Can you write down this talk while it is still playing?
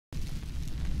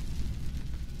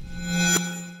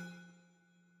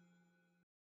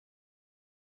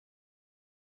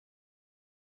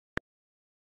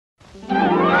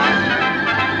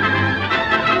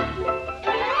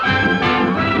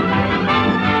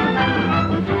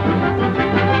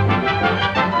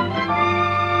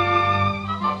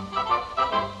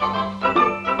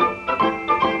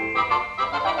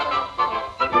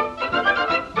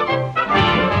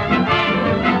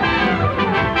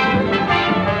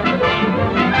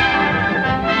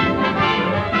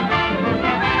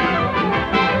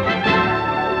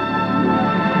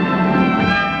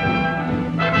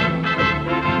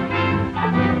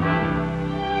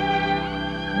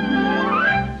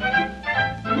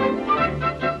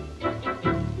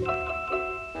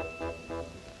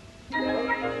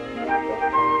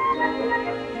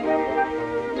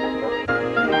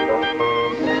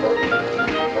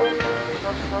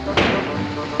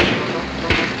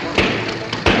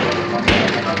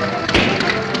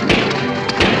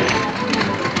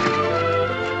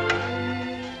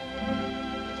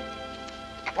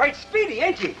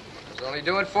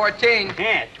Only doing 14.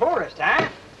 Yeah, tourist, huh?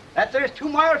 That there's 2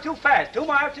 miles too fast. 2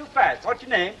 miles too fast. What's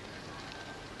your name?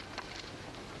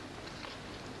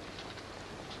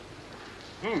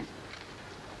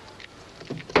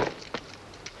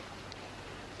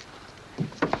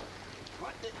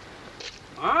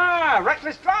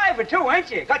 Reckless driver, too, ain't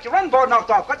you? Got your run board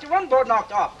knocked off.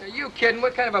 Are you kidding?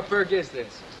 What kind of a burg is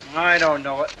this? I don't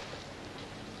know it.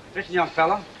 Listen, young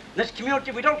fella, in this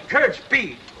community, we don't encourage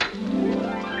speed.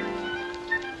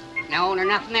 No, there's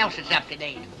nothing else that's up to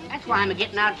date. That's why I'm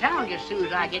getting out of town just as soon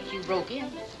as I get you broke in.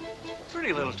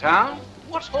 Pretty little town.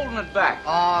 What's holding it back?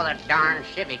 Oh, the darn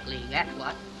Civic League, that's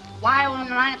what. Why, when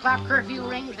the 9 o'clock curfew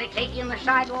rings, they take in the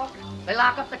sidewalks, they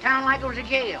lock up the town like it was a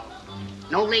jail.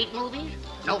 No late movies,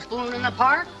 no fooling in the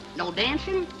park, no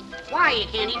dancing. Why, you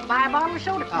can't even buy a bottle of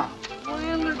soda pop.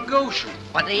 Well, the Goshen.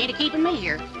 But they ain't keeping me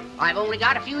here. I've only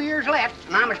got a few years left,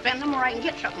 and I'm spending them where I can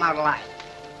get something out of life.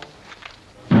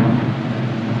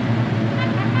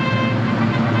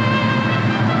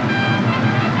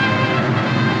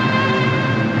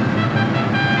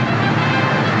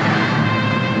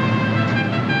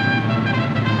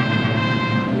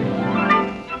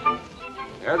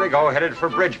 There they go, headed for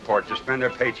Bridgeport to spend their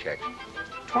paychecks.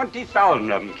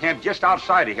 20,000 of them camped just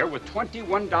outside of here with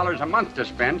 $21 a month to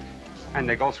spend, and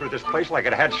they go through this place like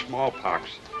it had smallpox.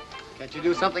 Can't you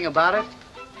do something about it?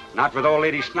 Not with old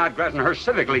lady Snodgrass and her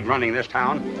Civic League running this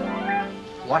town.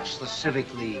 What's the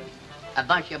Civic League? A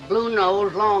bunch of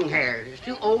blue-nosed, long hairs. It's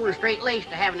too old and straight-laced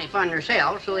to have any fun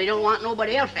themselves, so they don't want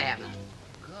nobody else to have none.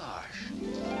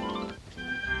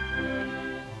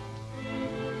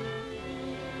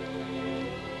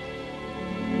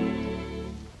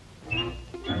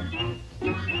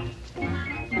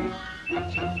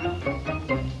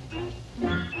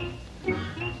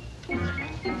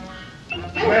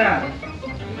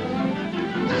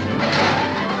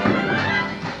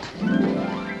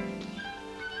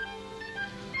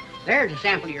 There's a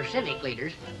sample of your civic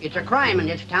leaders. It's a crime in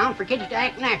this town for kids to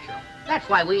act natural. That's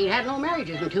why we ain't had no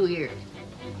marriages in 2 years.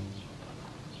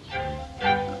 Out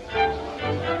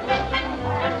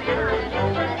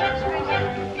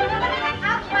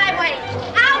of my way!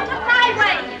 Out of my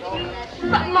way!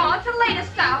 But, Ma, it's the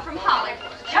latest style from Hollywood.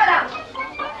 Shut up!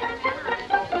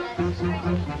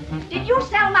 Did you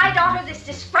sell my daughter this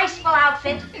disgraceful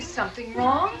outfit? Is something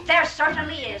wrong? There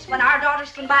certainly is, when our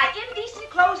daughters can buy indecent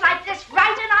clothes like this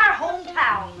right in our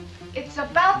hometown. It's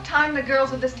about time the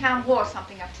girls of this town wore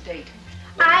something up to date.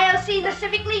 I'll see the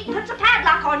Civic League puts a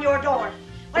padlock on your door.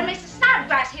 When Mrs.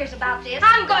 Snodgrass hears about this...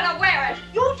 I'm gonna wear it.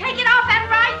 You take it off and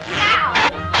right now.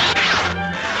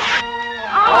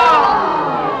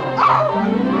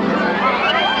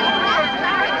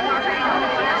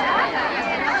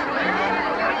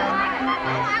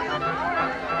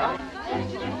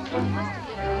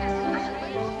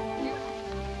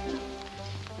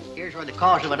 Here's where the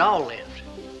cause of it all lives.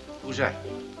 Who's that?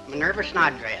 Minerva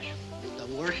Snodgrass, the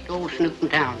worst old snoop in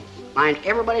town. Minds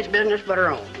everybody's business but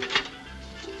her own.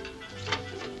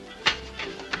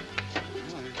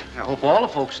 I hope all the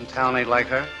folks in town ain't like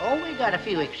her. Oh, we got a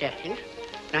few exceptions.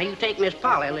 Now, you take Miss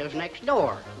Polly, lives next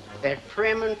door. As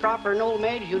prim and proper an old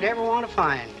maid as you'd ever want to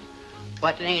find.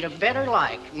 But there ain't a better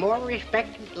liked, more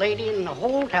respected lady in the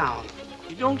whole town.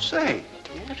 You don't say.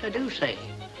 Yes, I do say.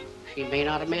 She may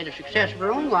not have made a success of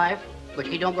her own life, but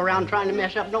she don't go around trying to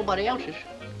mess up nobody else's.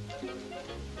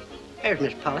 There's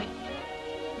Miss Polly.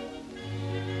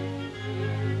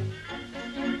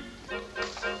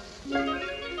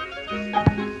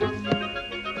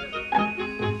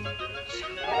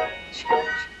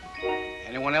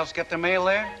 Anyone else get their mail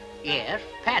there? Yes,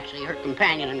 Patsy, her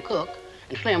companion and cook,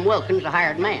 and Slim Wilkins, the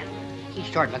hired man. He's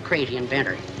sort of a crazy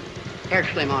inventor. Here's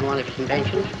Slim on one of his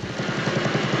inventions.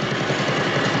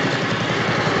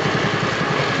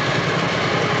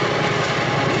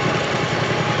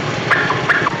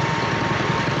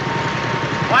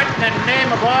 What in the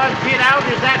name of all get out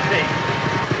is that thing?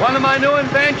 One of my new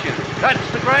inventions.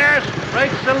 Cuts the grass,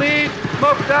 breaks the leaves,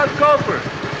 smokes out gopher.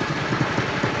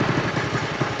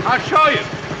 I'll show you.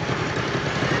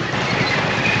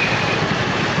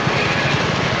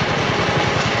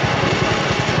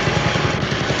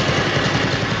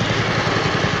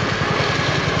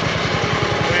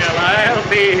 Well, I'll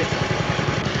be...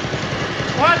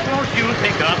 What won't you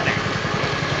think of next?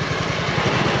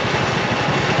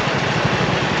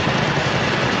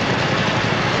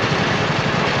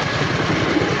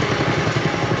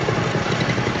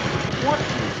 What in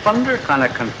thunder kind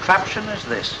of contraption is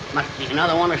this? Must be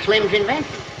another one of Slim's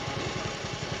inventions.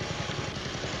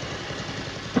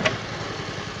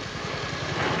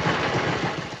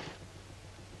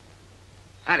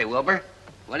 Howdy, Wilbur.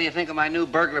 What do you think of my new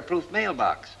burglar-proof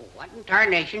mailbox? What in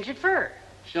tarnation's it for?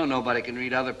 So nobody can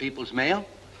read other people's mail?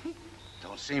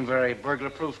 Don't seem very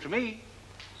burglar-proof to me.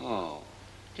 Oh,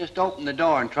 just open the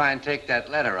door and try and take that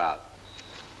letter out.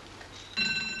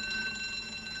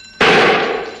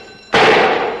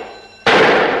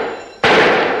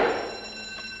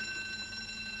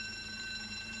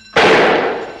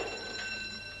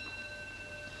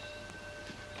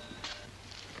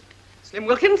 Slim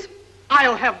Wilkins,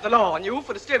 I'll have the law on you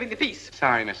for disturbing the peace.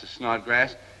 Sorry, Mrs.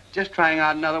 Snodgrass. Just trying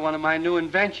out another one of my new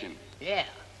inventions. Yeah.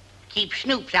 Keep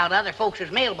snoops out of other folks'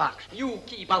 mailbox. You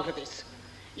keep out of this.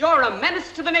 You're a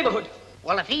menace to the neighborhood.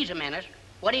 Well, if he's a menace,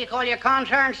 what do you call your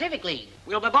concerned civic league?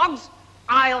 Wilbur Boggs,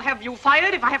 I'll have you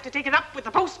fired if I have to take it up with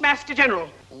the Postmaster General.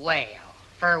 Well,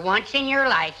 for once in your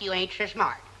life, you ain't so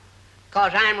smart.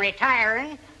 'Cause I'm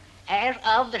retiring as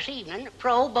of this evening,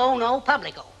 pro bono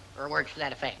publico, or words to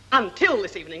that effect. Until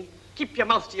this evening, keep your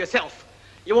mouth to yourself,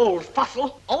 you old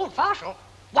fossil. Old fossil?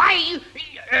 Why, you...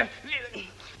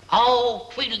 Oh,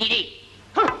 Tweedledee-dee.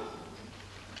 Huh.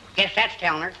 Guess that's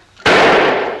telling her.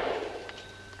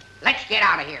 Let's get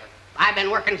out of here. I've been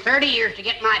working 30 years to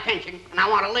get my pension, and I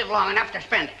want to live long enough to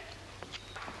spend it.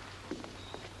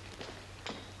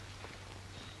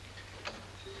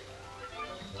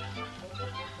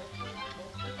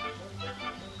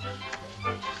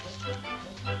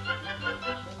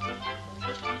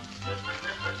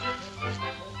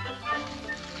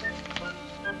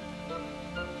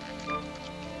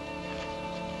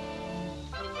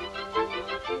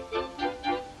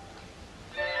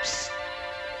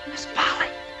 Miss Polly.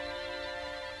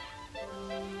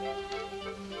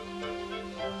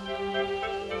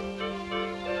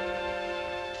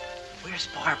 Where's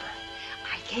Barbara?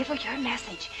 I gave her your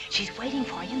message. She's waiting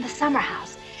for you in the summer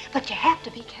house. But you have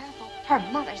to be careful. Her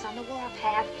mother's on the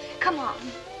warpath. Come on.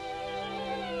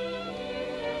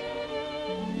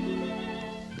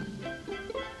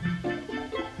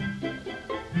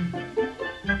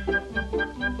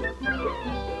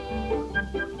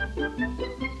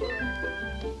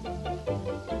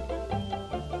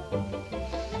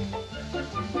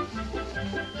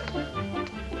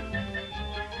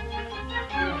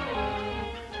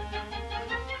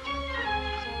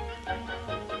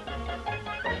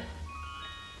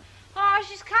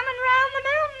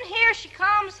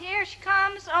 Here she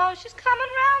comes. Oh, she's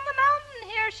coming round the mountain.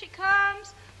 Here she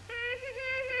comes.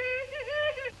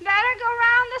 Better go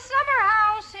round the summer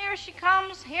house. Here she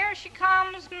comes. Here she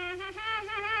comes. Stay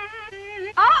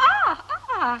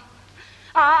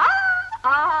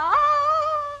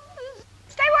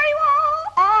where you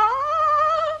are.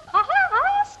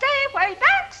 Stay way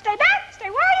back. Stay back. Stay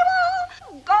where you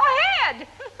are. Go ahead.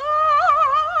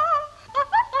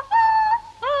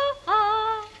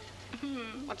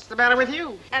 What's the matter with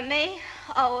you? And me?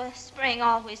 Oh, spring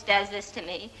always does this to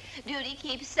me. Duty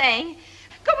keeps saying,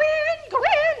 go in, go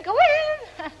in, go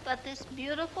in. But this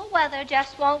beautiful weather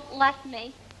just won't let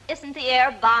me. Isn't the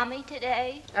air balmy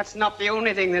today? That's not the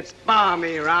only thing that's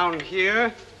balmy around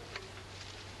here.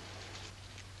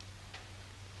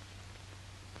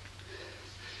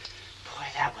 Boy,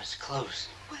 that was close.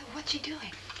 What's she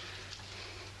doing?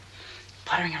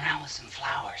 Puttering around with some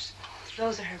flowers.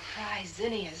 Those are her prize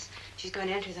zinnias. She's going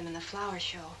to enter them in the flower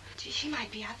show. Gee, she might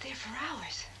be out there for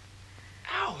hours.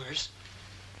 Hours?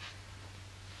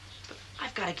 But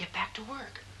I've got to get back to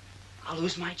work. I'll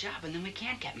lose my job and then we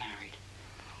can't get married.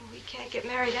 We can't get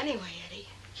married anyway, Eddie.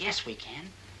 Yes, we can.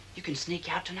 You can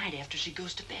sneak out tonight after she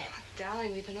goes to bed. Oh,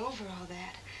 darling, we've been over all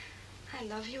that. I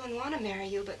love you and want to marry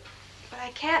you, but I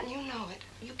can't, and you know it.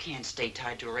 You can't stay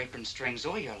tied to her apron strings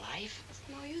all your life. It's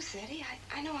no use, Eddie.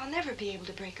 I know I'll never be able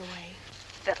to break away.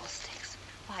 Fiddlesticks.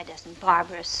 Why doesn't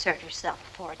Barbara assert herself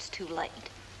before it's too late?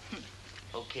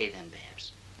 Okay then,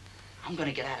 Babs. I'm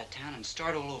gonna get out of town and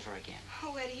start all over again.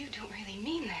 Oh, Eddie, you don't really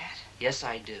mean that. Yes,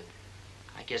 I do.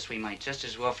 I guess we might just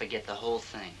as well forget the whole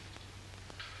thing.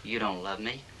 You don't love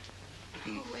me.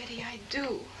 Oh, Eddie, I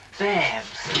do. Babs.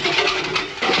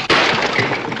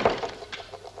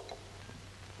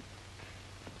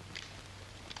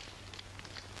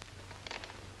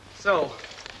 So,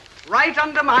 right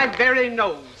under my very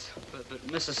nose. But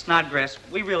Mrs. Snodgrass,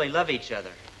 we really love each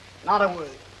other. Not a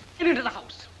word. Get into the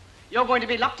house. You're going to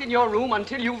be locked in your room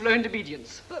until you've learned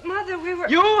obedience. But, Mother, we were...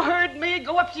 You heard me.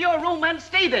 Go up to your room and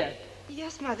stay there.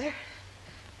 Yes, Mother.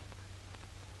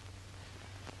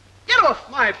 Get off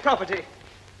my property.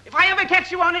 If I ever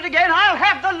catch you on it again, I'll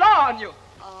have the law on you.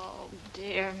 Oh,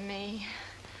 dear me.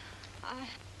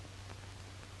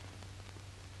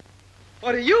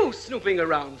 What are you snooping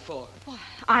around for? Well,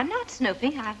 I'm not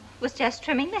snooping. I was just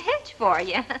trimming the hedge for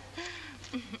you.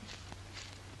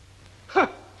 Huh.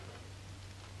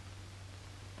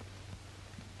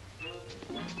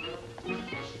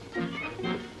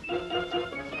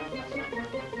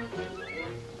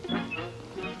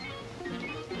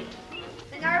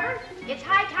 It's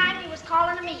high time he was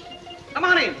calling a meeting. Come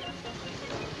on in.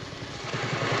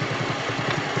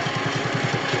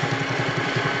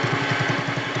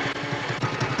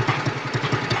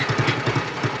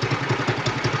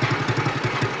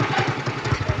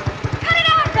 Cut it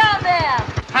out down there!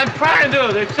 I'm trying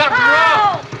to. There's something Oh!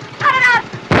 wrong. Cut it out!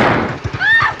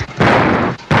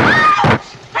 Ouch!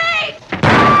 Hey!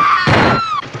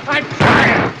 I'm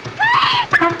trying.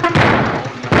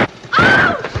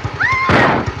 Ouch!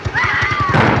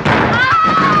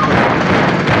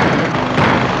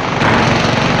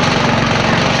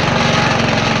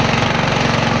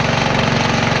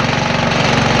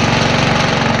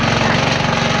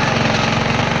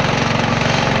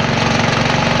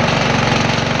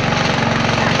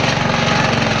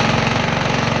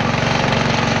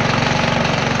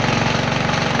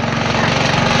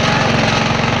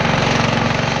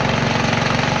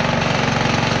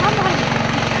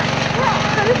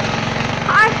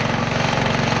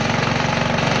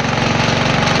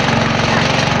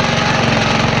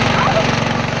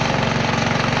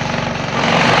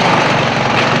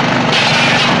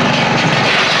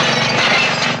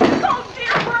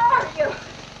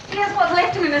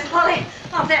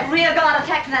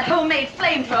 That homemade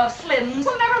flamethrower of Slim's.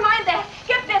 Well, never mind that.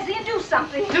 Get busy and do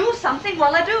something. Do something?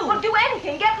 Well, I do. Well, do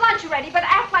anything. Get lunch ready, but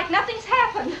act like nothing's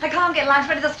happened. I can't get lunch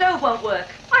ready. The stove won't work.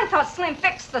 I thought Slim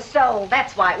fixed the stove.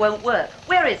 That's why it won't work.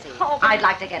 Where is he? Oh, I'd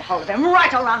like to get hold of him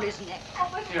right around his neck.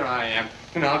 Here I am,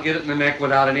 and I'll get it in the neck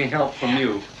without any help from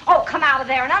you. Oh, come out of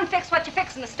there and unfix what you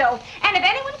fix in the stove. And if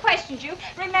anyone questions you,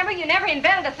 remember you never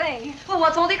invented a thing. Well,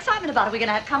 what's all the excitement about? Are we going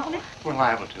to have company? We're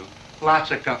liable to.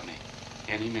 Lots of company.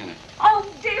 Any minute. Oh,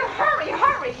 dear, hurry,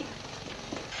 hurry.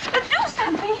 Do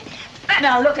something.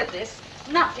 Now, look at this.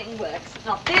 Nothing works.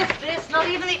 Not this, not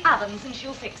even the oven since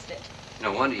you fixed it.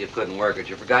 No wonder you couldn't work it.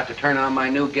 You forgot to turn on my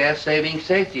new gas-saving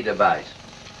safety device.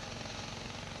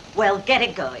 Well, get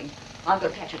it going. I'll go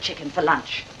catch a chicken for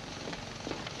lunch.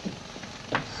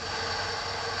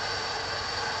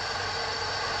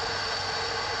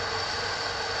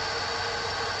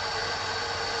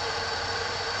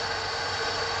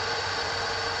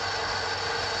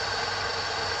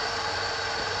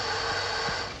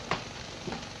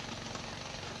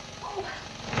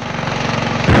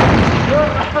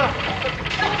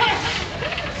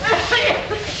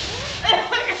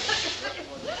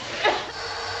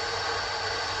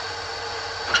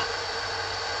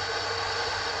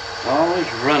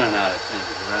 Always running out of things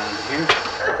around here.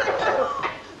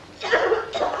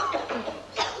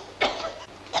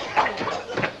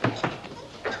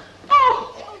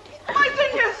 Oh, my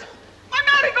zinnias! My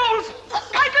marigolds!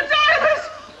 I could die of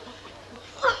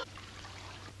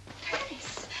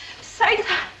this! Say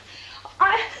that. I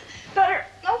better...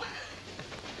 No.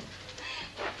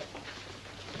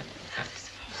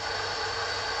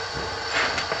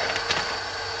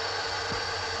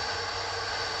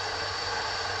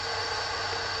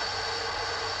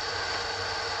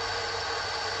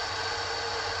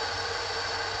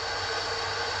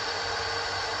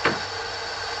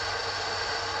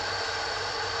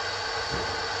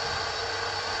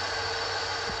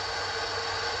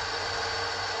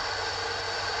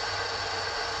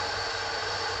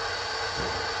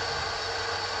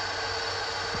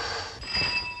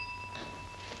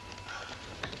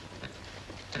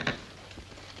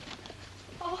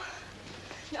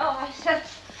 No, I said...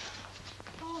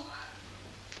 Oh.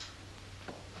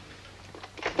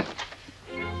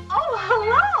 Oh,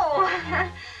 hello.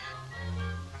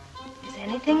 Is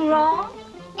anything wrong?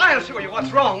 I'll show you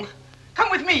what's wrong.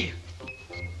 Come with me.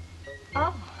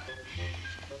 Oh.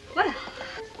 Well.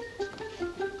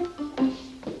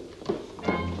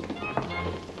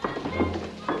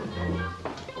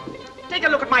 Take a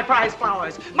look at my prize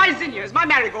flowers, my zinnias, my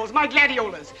marigolds, my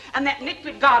gladiolas. And that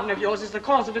nitwit garden of yours is the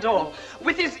cause of it all.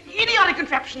 With his idiotic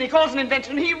contraption he calls an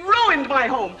invention, he ruined my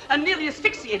home and nearly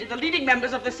asphyxiated the leading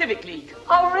members of the Civic League.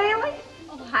 Oh, really?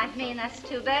 Oh, I mean, that's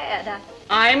too bad.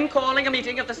 I'm calling a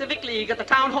meeting of the Civic League at the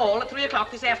town hall at 3 o'clock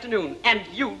this afternoon, and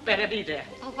you'd better be there.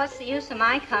 Oh, what's the use of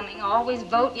my coming? I always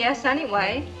vote yes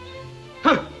anyway.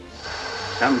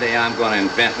 Someday I'm going to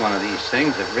invent one of these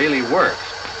things that really works.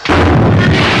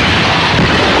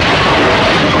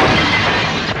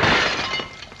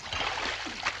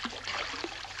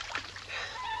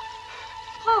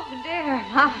 Oh, dear.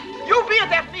 You be at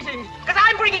that meeting, because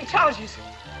I'm bringing charges.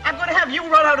 I'm going to have you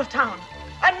run out of town,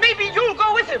 and maybe you'll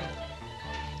go with him.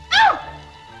 Oh!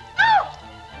 Oh!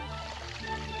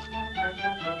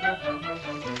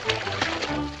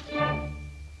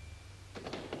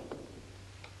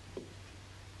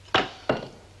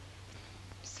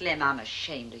 Slim, I'm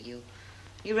ashamed of you.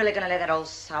 You really gonna let that old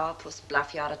sourpuss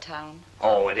bluff you out of town?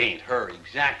 Oh, it ain't her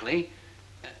exactly.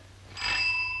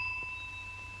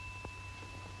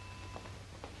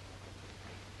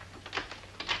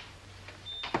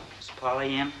 Is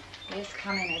Polly in? Yes,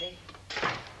 come in, Eddie.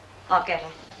 I'll get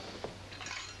her.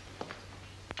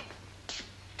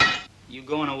 You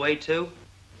going away too?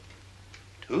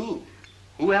 Too?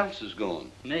 Who else is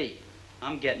going? Me.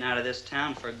 I'm getting out of this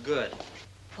town for good.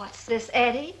 What's this,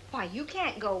 Eddie? Why, you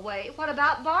can't go away. What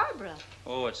about Barbara?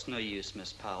 Oh, it's no use,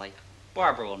 Miss Polly.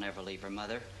 Barbara will never leave her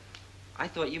mother. I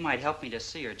thought you might help me to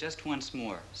see her just once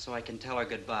more, so I can tell her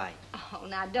goodbye. Oh,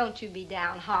 now don't you be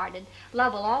downhearted.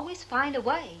 Love will always find a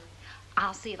way.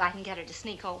 I'll see if I can get her to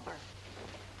sneak over.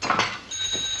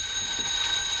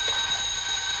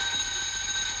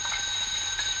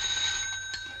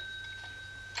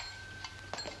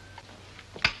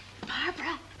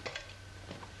 Barbara.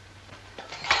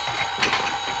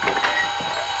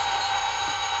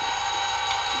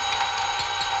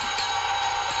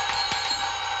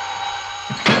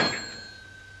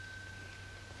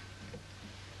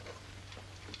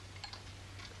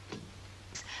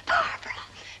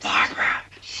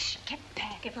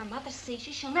 If her mother sees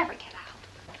you, she'll never get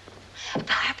out.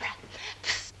 Barbara.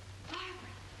 Psst.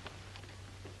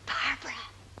 Barbara.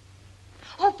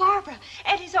 Oh, Barbara.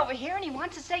 Eddie's over here and he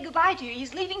wants to say goodbye to you.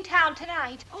 He's leaving town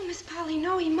tonight. Oh, Miss Polly,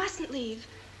 no, he mustn't leave.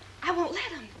 I won't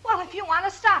let him. Well, if you want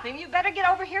to stop him, you better get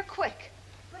over here quick.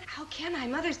 But how can I?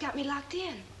 Mother's got me locked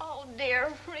in. Oh,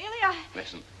 dear. Really?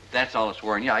 Listen, that's all it's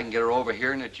worrying you. I can get her over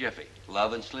here in a jiffy.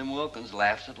 Love and Slim Wilkins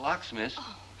laughs at locksmiths.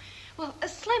 Oh. Well,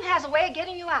 Slim has a way of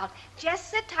getting you out.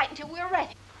 Just sit tight until we're ready.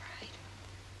 All right.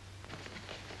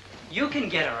 You can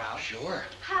get her out. Sure.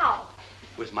 How?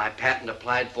 With my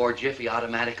patent-applied-for Jiffy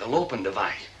automatic eloping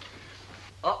device.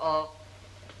 Uh-oh.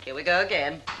 Here we go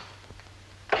again.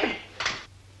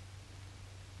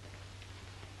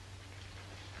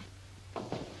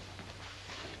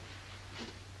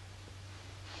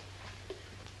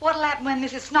 What'll happen when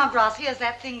Mrs. Snodgrass hears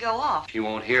that thing go off? She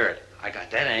won't hear it. I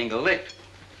got that angle licked.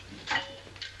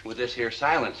 With this here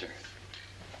silencer.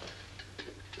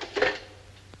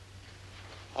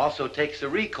 Also takes the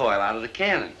recoil out of the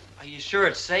cannon. Are you sure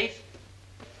it's safe?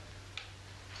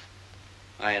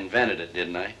 I invented it,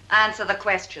 didn't I? Answer the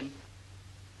question.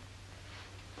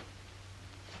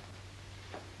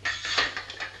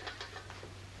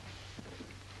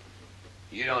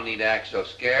 You don't need to act so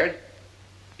scared.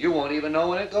 You won't even know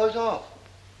when it goes off.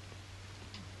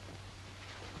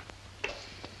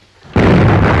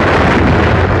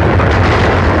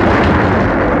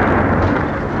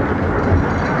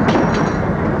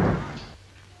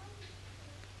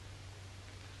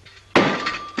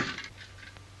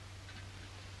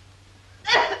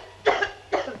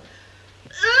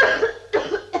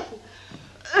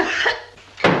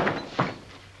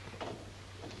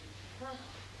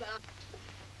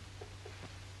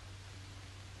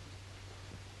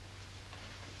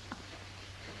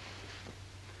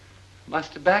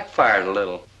 Must have backfired a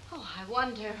little. Oh, I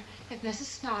wonder if Mrs.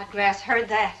 Snodgrass heard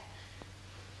that.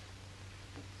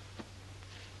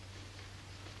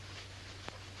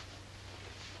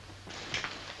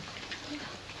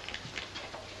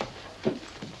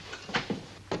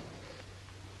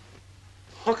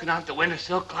 Hooking out the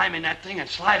windowsill, climbing that thing, and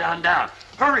slide on down.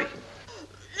 Hurry!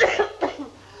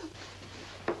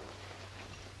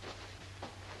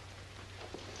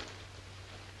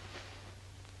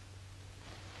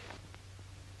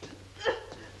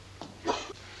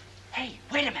 Hey,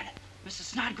 wait a minute.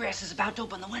 Mrs. Snodgrass is about to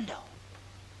open the window.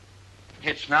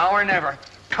 It's now or never.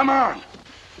 Come on!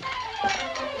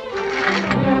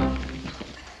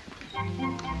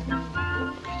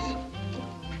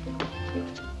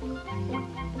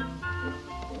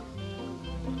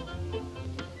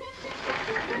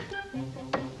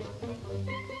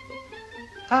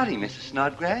 Howdy, Mrs.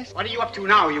 Snodgrass. What are you up to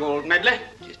now, you old meddler?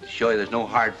 Just to show you there's no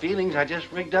hard feelings, I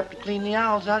just rigged up to clean the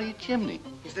owls out of your chimney.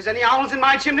 If there's any owls in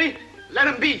my chimney, let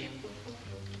them be.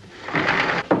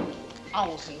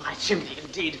 Owls in my chimney,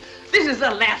 indeed. This is the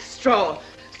last straw.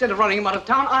 Instead of running him out of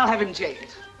town, I'll have him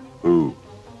jailed. Who?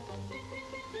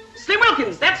 Slim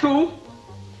Wilkins, that's who.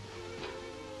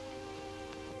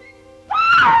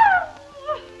 Oh,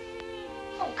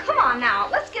 come on now.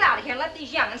 Let's get out of here and let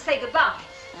these young'uns say goodbye.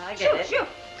 I get it. Shoot.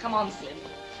 Come on, Slim.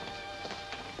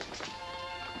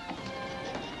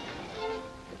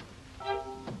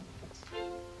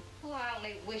 Well, I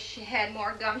only wish you had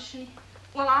more gumption.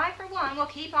 Well, I, for one, will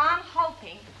keep on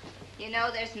hoping. You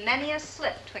know, there's many a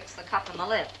slip twixt the cup and the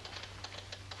lip.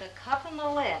 The cup and the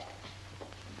lip.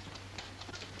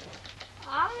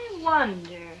 I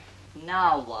wonder.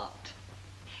 Now what?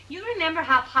 You remember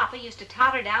how Papa used to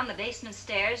totter down the basement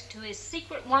stairs to his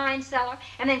secret wine cellar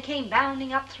and then came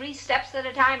bounding up 3 steps at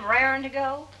a time, raring to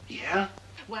go? Yeah?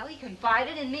 Well, he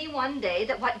confided in me one day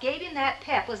that what gave him that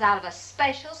pep was out of a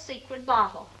special secret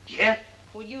bottle. Yeah?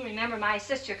 Well, you remember my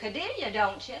sister Cordelia,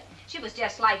 don't you? She was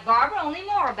just like Barbara, only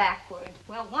more backward.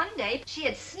 Well, one day she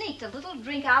had sneaked a little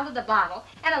drink out of the bottle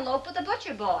and eloped with the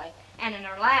butcher boy. And in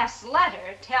her last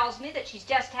letter tells me that she's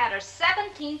just had her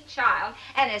 17th child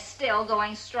and is still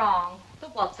going strong.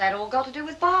 But what's that all got to do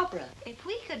with Barbara? If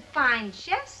we could find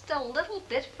just a little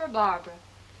bit for Barbara,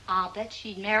 I'll bet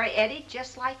she'd marry Eddie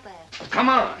just like that. Come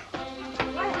on.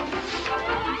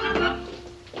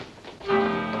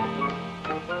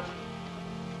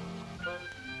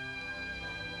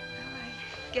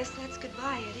 Guess that's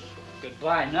goodbye, Eddie.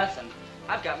 Goodbye, nothing.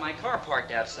 I've got my car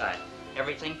parked outside.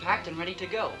 Everything packed and ready to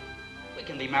go. We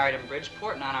can be married in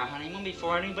Bridgeport and on our honeymoon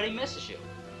before anybody misses you.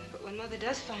 But when Mother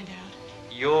does find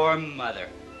out... Your mother.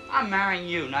 I'm marrying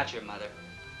you, not your mother.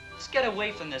 Let's get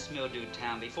away from this mildewed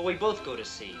town before we both go to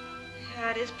sea.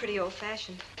 Yeah, it is pretty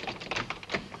old-fashioned.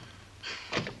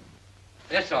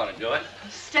 This ought to do it.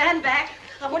 Stand back.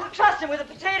 I wouldn't trust him with a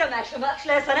potato masher, much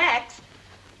less an axe.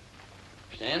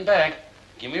 Stand back.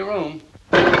 Give me room.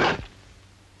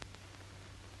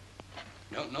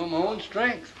 Don't know my own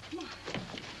strength.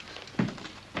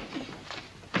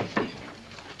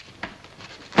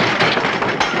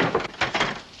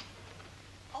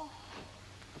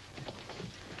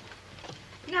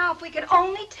 Now, if we could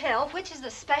only tell which is the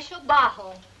special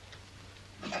bottle.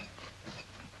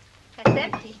 That's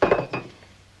empty.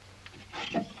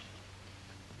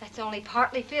 That's only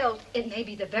partly filled. It may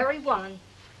be the very one.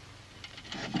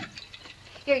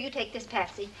 Here, you take this,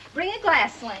 Patsy. Bring a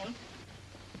glass, Slim.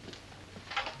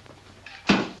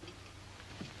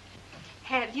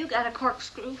 Have you got a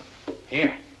corkscrew?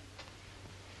 Here.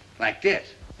 Like this.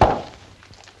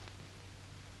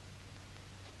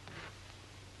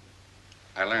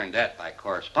 I learned that by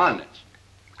correspondence.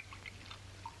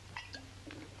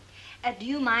 Do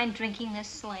you mind drinking this,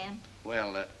 Slim?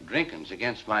 Well, drinking's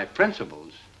against my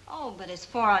principles. Oh, but it's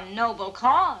for a noble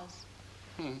cause.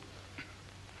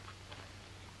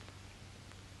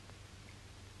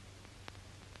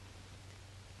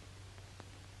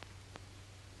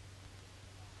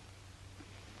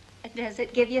 Does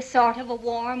it give you sort of a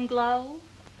warm glow?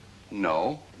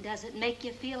 No. Does it make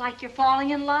you feel like you're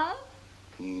falling in love?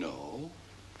 No.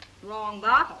 Wrong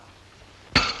bottle.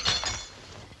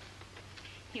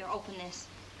 Here, open this.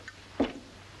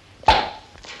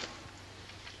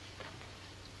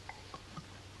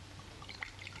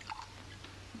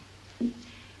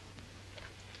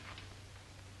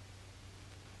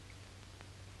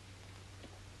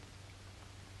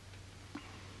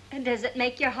 And does it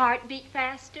make your heart beat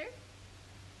faster?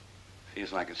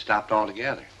 Feels like it stopped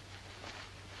altogether.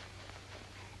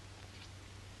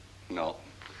 No.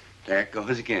 There it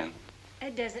goes again.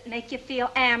 Does it make you feel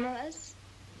amorous?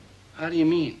 How do you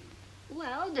mean?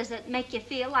 Well, does it make you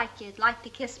feel like you'd like to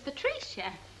kiss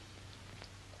Patricia?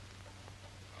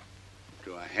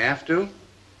 Do I have to?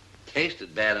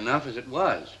 Tasted bad enough as it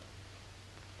was.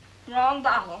 Wrong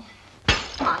bottle.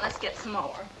 Come on, let's get some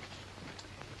more.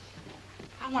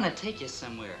 I want to take you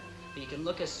somewhere where you can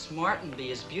look as smart and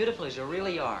be as beautiful as you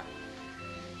really are.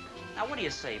 Now, what do you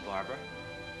say, Barbara?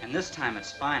 And this time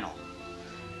it's final.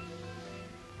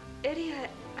 Eddie,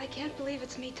 I can't believe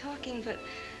it's me talking, but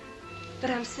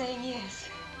I'm saying yes.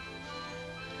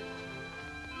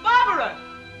 Barbara!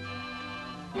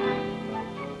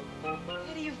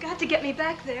 Eddie, you've got to get me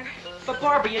back there. But,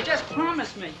 Barbara, you just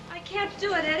promised me. I can't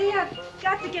do it, Eddie. I've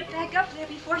got to get back up there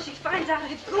before she finds out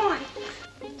I've gone.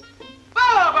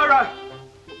 Barbara!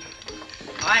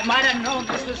 I might have known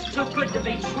this was too good to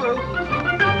be true.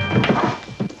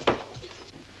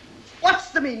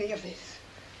 What's the meaning of this?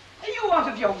 Are you out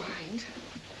of your mind?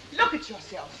 Look at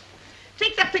yourself.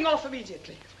 Take that thing off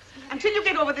immediately. Until you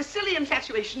get over this silly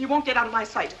infatuation, you won't get out of my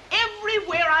sight.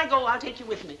 Everywhere I go, I'll take you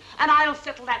with me. And I'll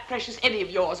settle that precious Eddie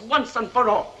of yours once and for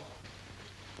all.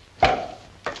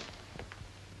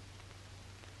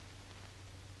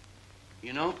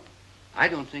 You know, I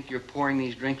don't think you're pouring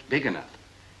these drinks big enough.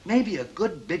 Maybe a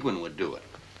good big one would do it.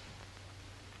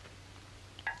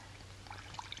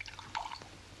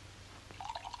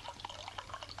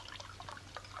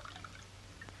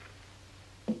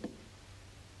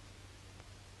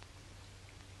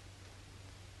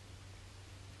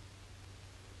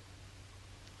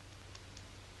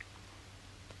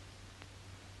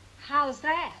 How's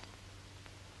that?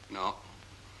 No.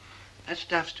 That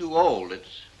stuff's too old.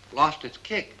 It's lost its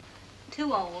kick.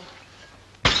 Too old.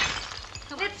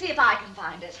 Let's see if I can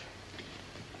find it.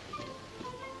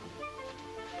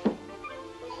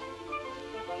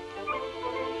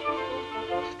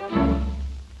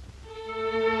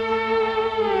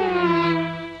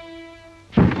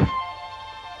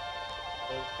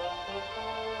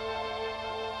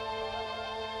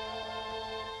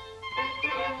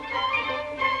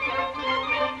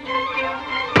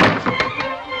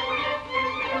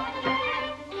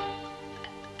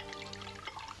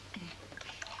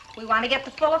 want to get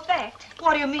the full effect.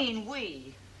 What do you mean,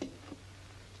 we?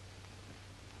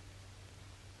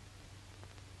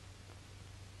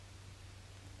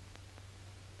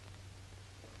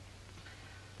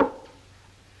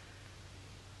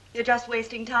 You're just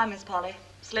wasting time, Miss Polly.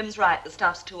 Slim's right, the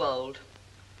stuff's too old.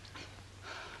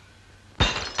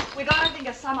 We're gonna think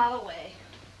of some other way.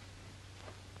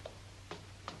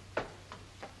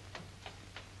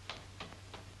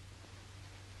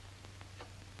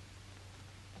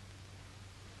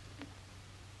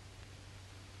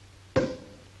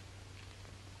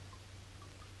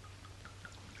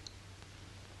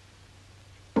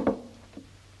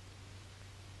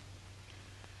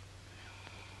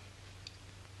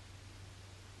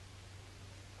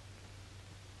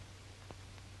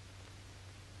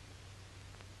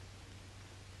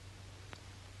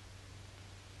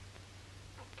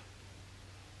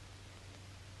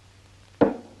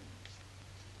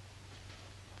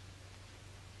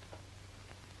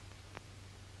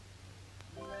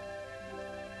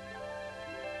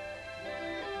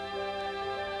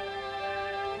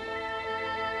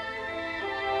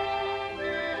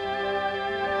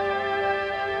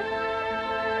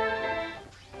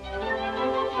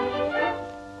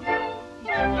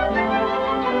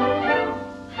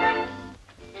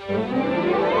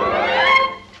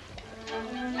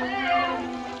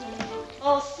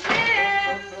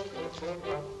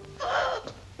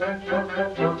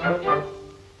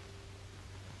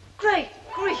 Great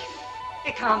grief.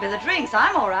 It can't be the drinks.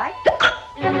 I'm all right.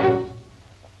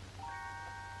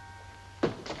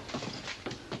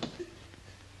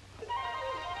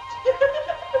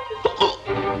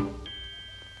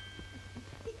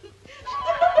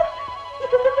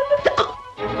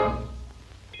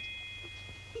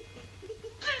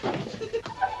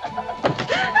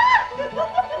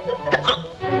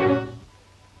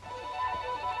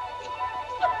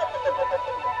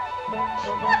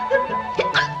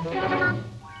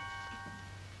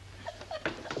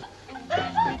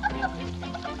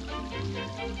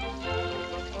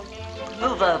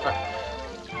 Move over.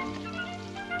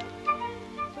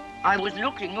 I was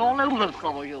looking all over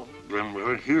for you. Then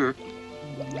we're here.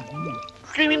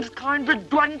 Seems kind of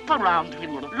damp around here.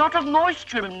 A lot of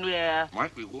moisture in the air.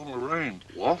 Might be gonna rain.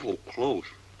 Awful close.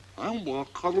 I'm all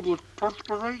covered with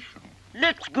perspiration.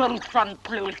 Let's go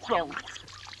someplace else.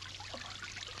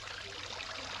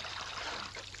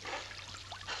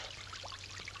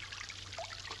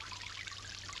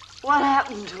 What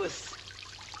happened to us?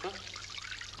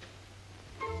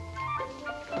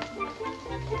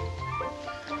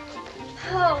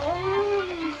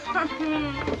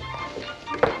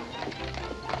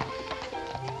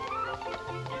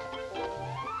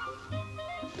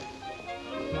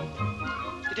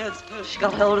 You don't suppose she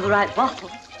got hold of the right bottle?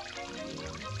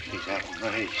 She's acting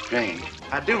very strange.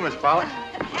 I do, Miss Polly.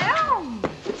 Elm,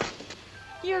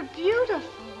 you're beautiful.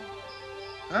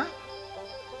 Huh?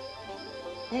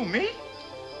 Who, me?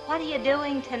 What are you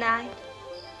doing tonight?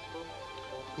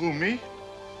 Who, me?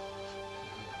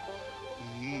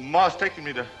 Ma's taking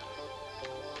me to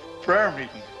prayer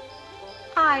meeting.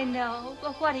 I know,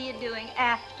 but what are you doing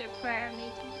after prayer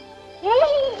meeting?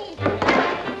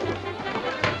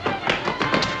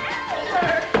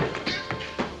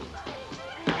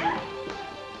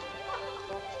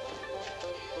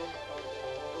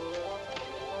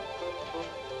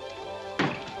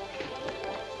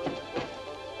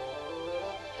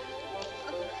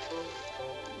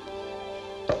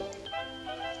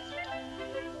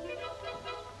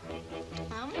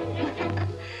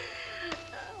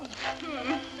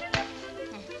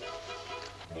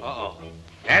 Uh-oh.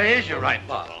 That is your right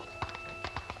bottle.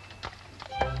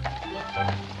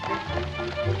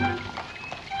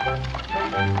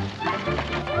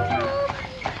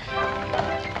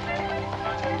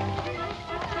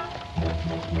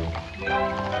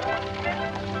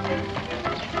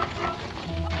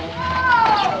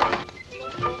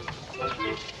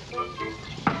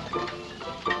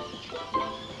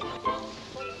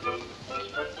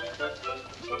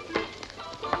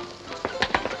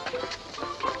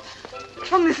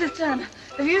 Oh, Mrs. Turner,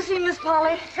 have you seen Miss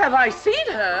Polly? Have I seen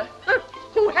her?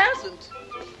 Who hasn't?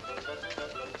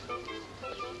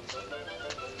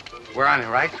 We're on the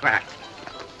right track.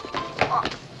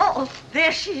 Oh,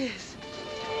 there she is.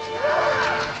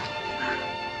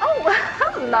 Oh,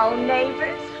 hello,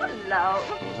 neighbors. Hello.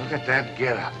 Look at that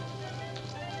get-up.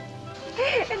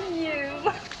 And you.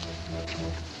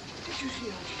 Did you see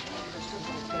how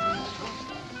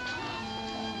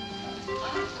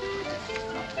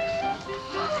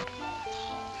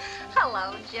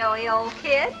Hello, Joey, old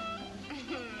kid.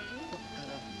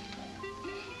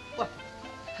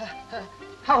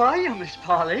 How are you, Miss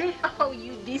Polly? Oh,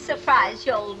 you'd be surprised,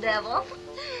 you old devil.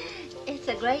 It's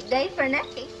a great day for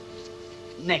necking.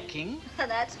 Necking?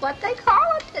 That's what they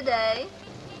call it today.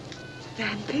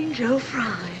 Vamping Joe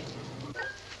Fry.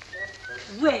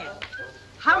 Well,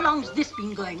 how long's this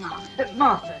been going on?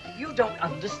 Martha, you don't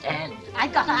understand. I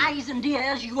got eyes and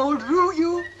ears, you old roo,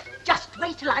 you. Just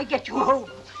wait till I get you home,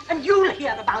 and you'll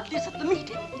hear about this at the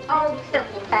meeting. Oh,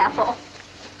 piffle paffle.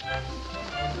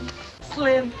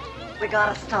 Slim, we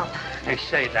gotta stop. Hey,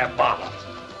 say, that bottle.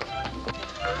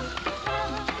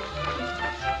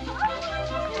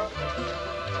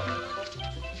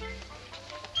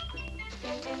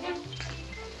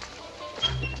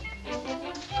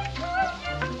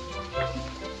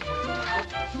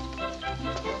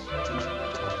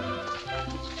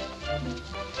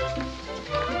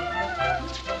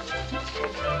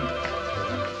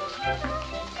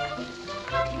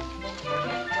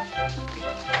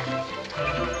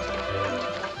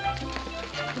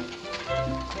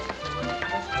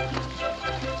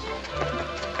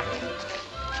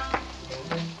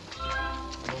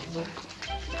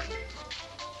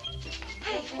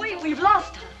 We've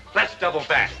lost her. Let's double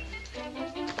back.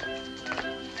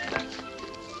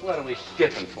 What are we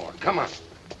skipping for? Come on.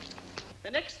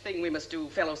 The next thing we must do,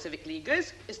 fellow civic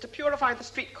leaguers, is to purify the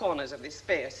street corners of this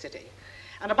fair city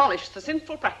and abolish the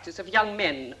sinful practice of young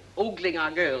men ogling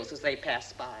our girls as they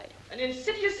pass by. An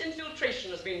insidious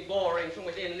infiltration has been boring from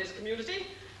within this community,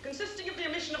 consisting of the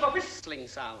emission of a whistling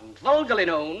sound, vulgarly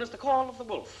known as the call of the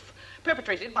wolf,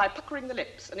 perpetrated by puckering the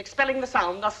lips and expelling the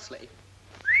sound thusly.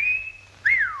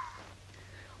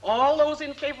 All those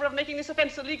in favor of making this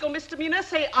offense a legal misdemeanor,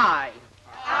 say aye.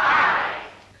 Aye.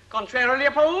 Contrarily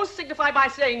opposed, signify by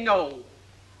saying no.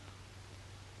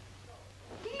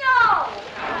 No!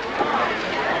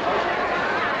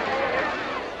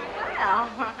 Well,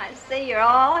 I see you're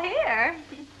all here.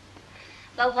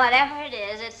 But whatever it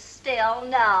is, it's still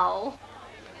no.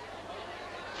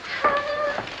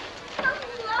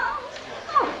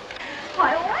 Oh,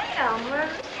 why, wham!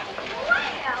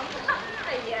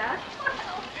 Yeah.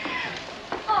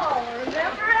 Oh,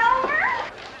 remember, Elmer?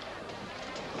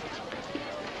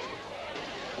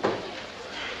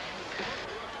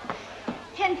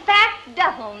 In fact,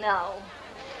 double no.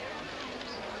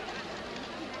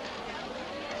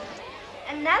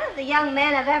 And none of the young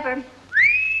men have ever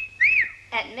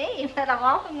at me, but I've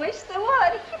often wished they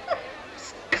would.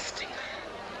 Disgusting.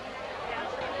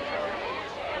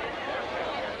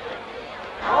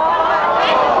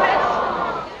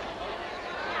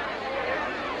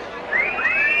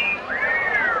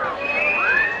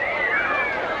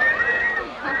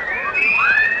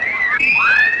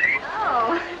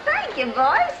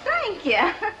 Boys, thank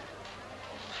you.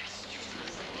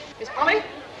 Miss Polly,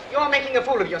 you're making a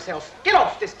fool of yourself. Get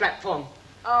off this platform.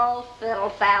 Oh,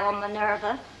 fiddle-faddle,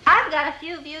 Minerva. I've got a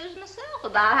few views myself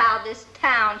about how this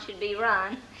town should be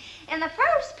run. In the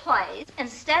first place,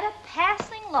 instead of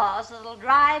passing laws that'll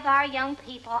drive our young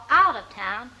people out of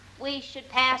town, we should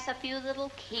pass a few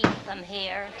that'll keep them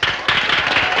here.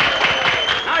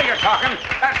 Now you're talking.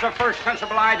 That's the first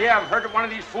sensible idea I've heard at one of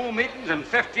these fool meetings in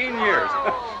 15 years.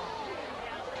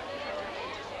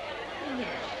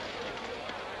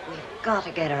 We've got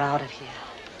to get her out of here.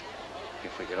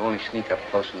 If we could only sneak up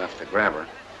close enough to grab her,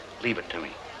 leave it to me.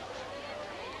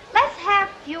 Let's have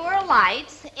fewer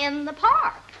lights in the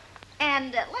park.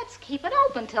 And let's keep it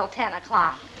open till 10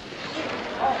 o'clock.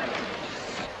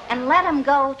 And let them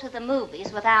go to the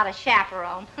movies without a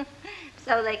chaperone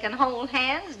so they can hold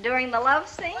hands during the love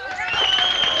scenes.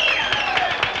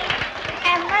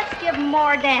 And let's give them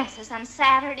more dances on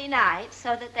Saturday night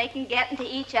so that they can get into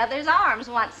each other's arms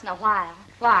once in a while.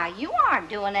 Why, you aren't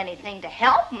doing anything to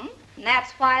help them. And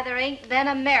that's why there ain't been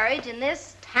a marriage in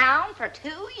this town for 2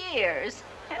 years.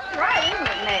 That's right, isn't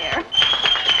it, Mayor?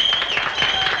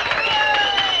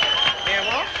 Mayor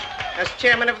Walsh, as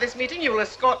chairman of this meeting, you will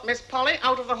escort Miss Polly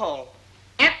out of the hall.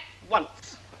 At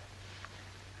once.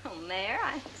 Oh, Mayor,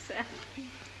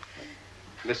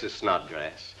 Mrs.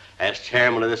 Snodgrass, as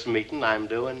chairman of this meeting, I'm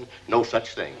doing no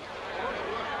such thing.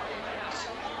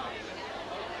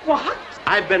 What?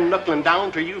 I've been knuckling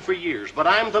down to you for years, but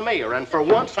I'm the mayor, and for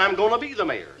once I'm going to be the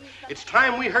mayor. It's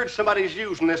time we heard somebody's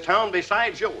views in this town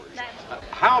besides yours.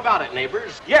 How about it,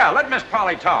 neighbors? Yeah, let Miss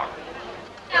Polly talk.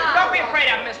 No. Don't be afraid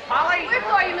of Miss Polly. We're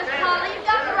for you, Miss Polly. You've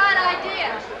got the right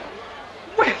idea.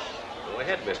 Well, go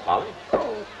ahead, Miss Polly.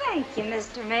 Oh, thank you,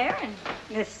 Mr. Mayor and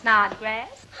Miss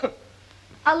Snodgrass.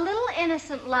 A little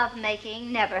innocent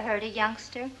lovemaking never hurt a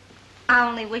youngster. I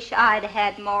only wish I'd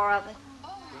had more of it.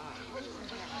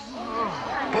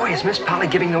 Boy, is Miss Polly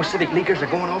giving those civic leaguers a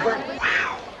going over?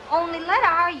 Wow. Only let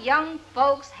our young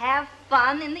folks have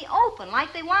fun in the open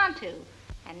like they want to,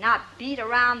 and not beat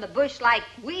around the bush like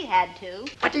we had to.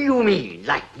 What do you mean,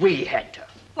 like we had to?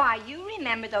 Why, you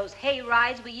remember those hay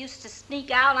rides we used to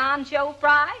sneak out on, Joe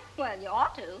Fry? Well, you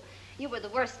ought to. You were the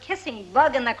worst kissing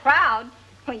bug in the crowd.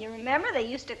 Well, you remember they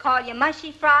used to call you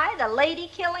Mushy Fry, the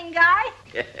lady-killing guy?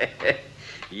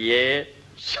 Yeah,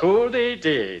 sure they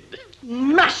did.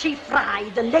 Mushy Fry,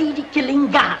 the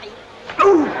lady-killing guy.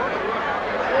 Ooh!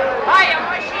 Hiya,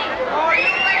 Mushy! Oh,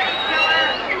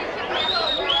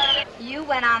 you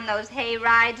went on those hay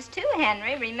rides too,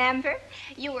 Henry, remember?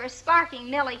 You were sparking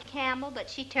Millie Campbell, but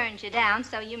she turned you down,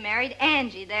 so you married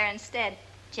Angie there instead,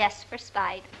 just for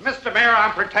spite. Mr. Mayor,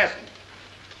 I'm protesting.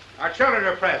 Our children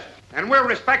are present, and we're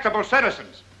respectable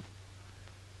citizens.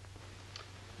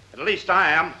 At least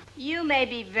I am. You may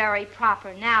be very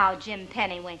proper now, Jim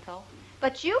Pennywinkle,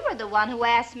 but you were the one who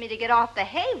asked me to get off the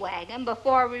hay wagon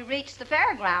before we reached the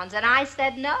fairgrounds, and I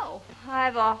said no.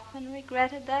 I've often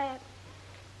regretted that.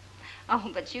 Oh,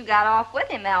 but you got off with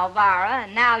him, Elvira,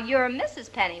 and now you're Mrs.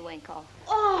 Pennywinkle.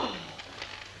 Oh,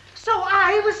 so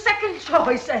I was second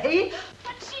choice, eh?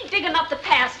 What's she digging up the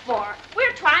past for?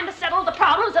 We're trying to settle the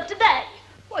problems of today.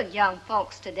 Well, young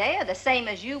folks today are the same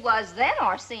as you was then,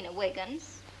 Orsina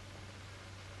Wiggins.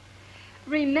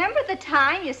 Remember the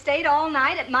time you stayed all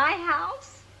night at my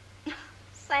house?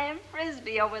 Sam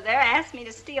Frisbee over there asked me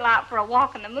to steal out for a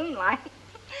walk in the moonlight,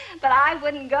 but I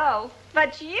wouldn't go.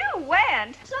 But you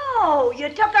went. So, you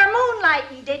took our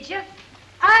moonlighting, did you?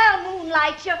 I'll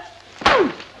moonlight you.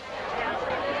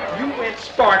 You went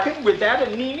sparking with that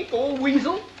anemic old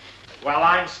weasel? Well,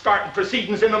 I'm starting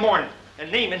proceedings in the morning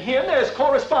and naming him as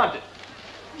correspondent.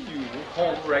 You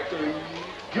homewrecker.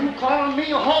 You calling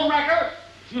me a homewrecker?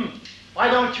 Why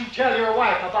don't you tell your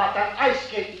wife about that ice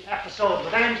skating episode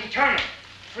with Angie Turner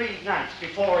 3 nights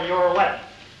before your wedding,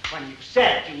 when you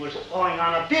said you was going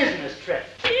on a business trip?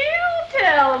 You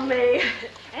tell me.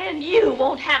 And you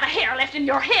won't have a hair left in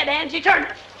your head, Angie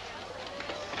Turner.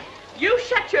 You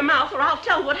shut your mouth or I'll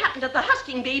tell what happened at the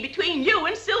husking bee between you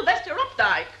and Sylvester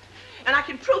Updike. And I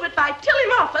can prove it by Tilly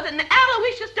Moffat and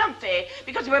Aloysius Dumphy,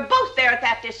 because we were both there at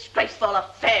that disgraceful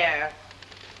affair.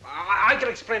 I can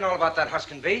explain all about that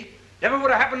husking bee. Never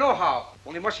would have happened nohow.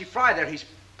 Only Mushy Fry there, he's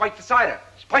spiked the cider.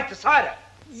 Spiked the cider.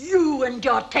 You and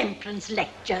your temperance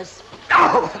lectures.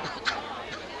 Oh!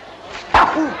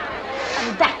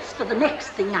 And that's for the next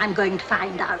thing I'm going to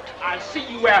find out. I'll see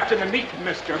you after the meeting,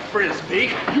 Mr.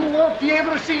 Frisbee. You won't be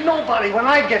able to see nobody when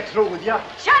I get through with you.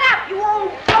 Shut up, you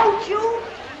old goat, you!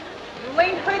 You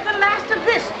ain't heard the last of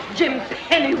this, Jim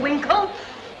Pennywinkle.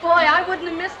 Boy, I wouldn't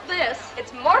have missed this.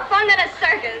 It's more fun than a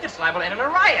circus. It's liable to end in a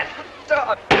riot.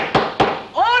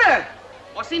 Order!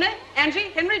 Orsina,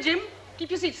 Angie, Henry, Jim,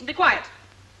 keep your seats and be quiet.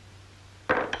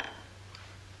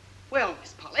 Well,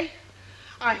 Miss Polly,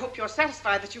 I hope you're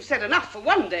satisfied that you've said enough for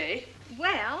one day.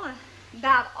 Well,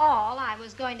 about all I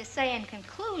was going to say in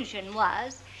conclusion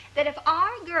was that if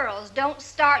our girls don't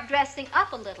start dressing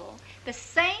up a little, the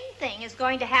same thing is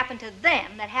going to happen to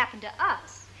them that happened to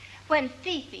us. When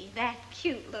Fifi, that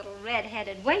cute little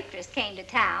red-headed waitress, came to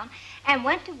town and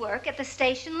went to work at the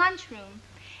station lunchroom.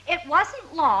 It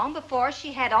wasn't long before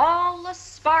she had all the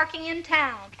sparking in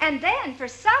town. And then, for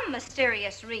some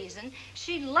mysterious reason,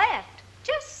 she left,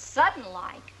 just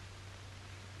sudden-like.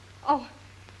 Oh,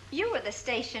 you were the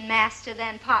station master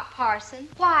then, Pop Parson.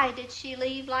 Why did she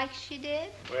leave like she did?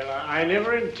 Well, I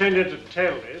never intended to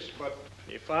tell this, but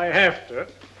if I have to...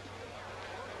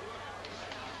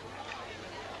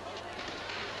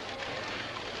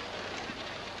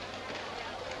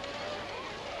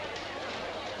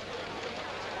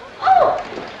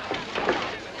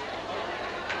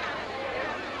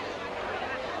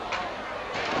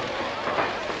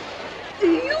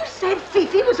 You said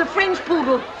Fifi was a French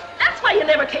poodle. That's why you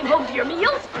never came home to your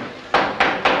meals.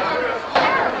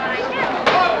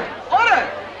 Order!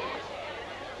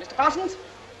 Mr. Parsons,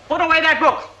 put away that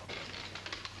book.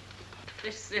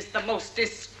 This is the most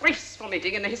disgraceful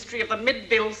meeting in the history of the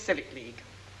Midville Civic League.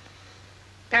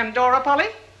 Pandora Polly,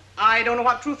 I don't know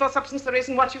what truth or substance there is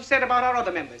in what you've said about our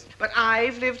other members, but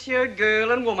I've lived here,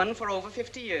 girl and woman, for over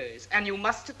 50 years, and you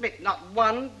must admit not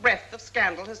one breath of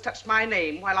scandal has touched my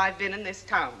name while I've been in this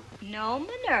town. No,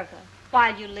 Minerva.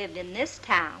 While you lived in this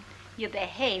town, you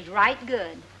behaved right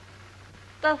good.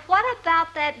 But what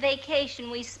about that vacation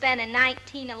we spent in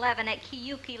 1911 at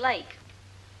Kiyuki Lake?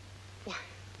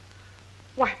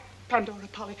 Why, Pandora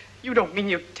Polly, you don't mean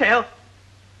you'd tell?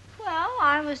 Well,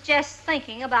 I was just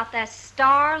thinking about that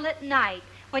starlit night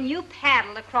when you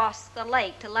paddled across the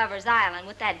lake to Lover's Island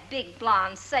with that big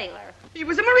blonde sailor. He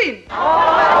was a Marine.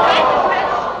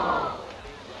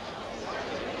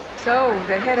 So,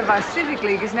 the head of our Civic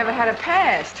League has never had a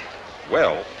past.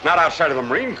 Well, not outside of the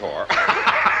Marine Corps.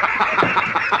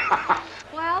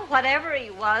 Well, whatever he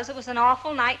was, it was an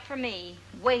awful night for me.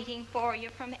 Waiting for you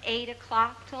from 8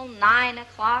 o'clock till 9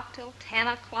 o'clock till 10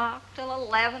 o'clock till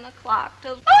 11 o'clock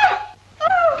till...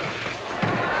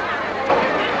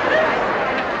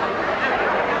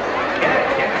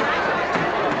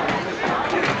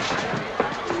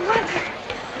 Mother!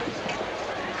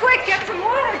 Quick, get some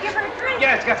water. Give her a drink.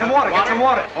 Yes, get some water. Get some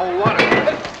water. Oh, water.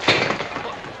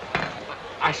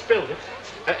 I spilled it.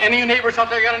 Any of you neighbors out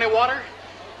there got any water?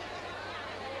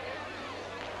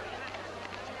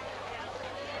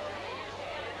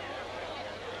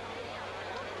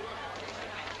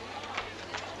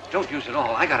 Don't use it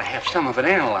all. I gotta have some of it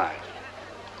analyzed.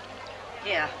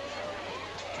 Here.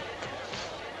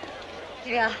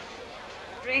 Here.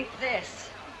 Drink this.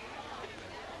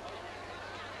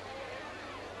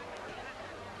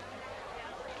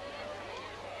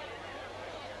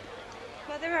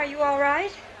 Mother, are you all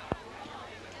right?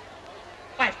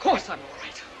 Why, of course I'm all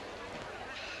right.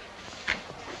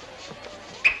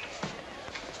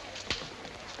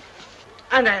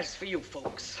 And as for you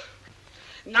folks,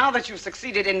 now that you've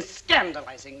succeeded in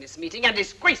scandalizing this meeting and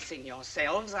disgracing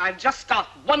yourselves, I've just got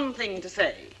one thing to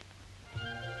say.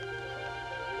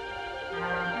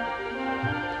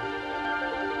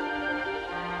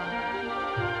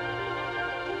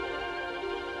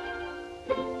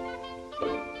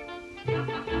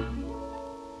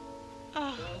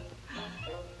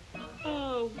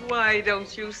 Oh, why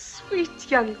don't you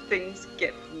sweet young things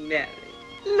get married?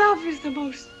 Love is the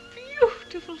most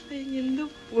beautiful thing in the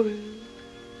world.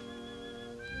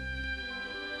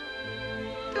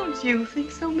 Don't you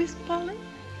think so, Miss Polly?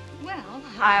 Well,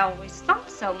 I always thought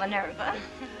so, Minerva.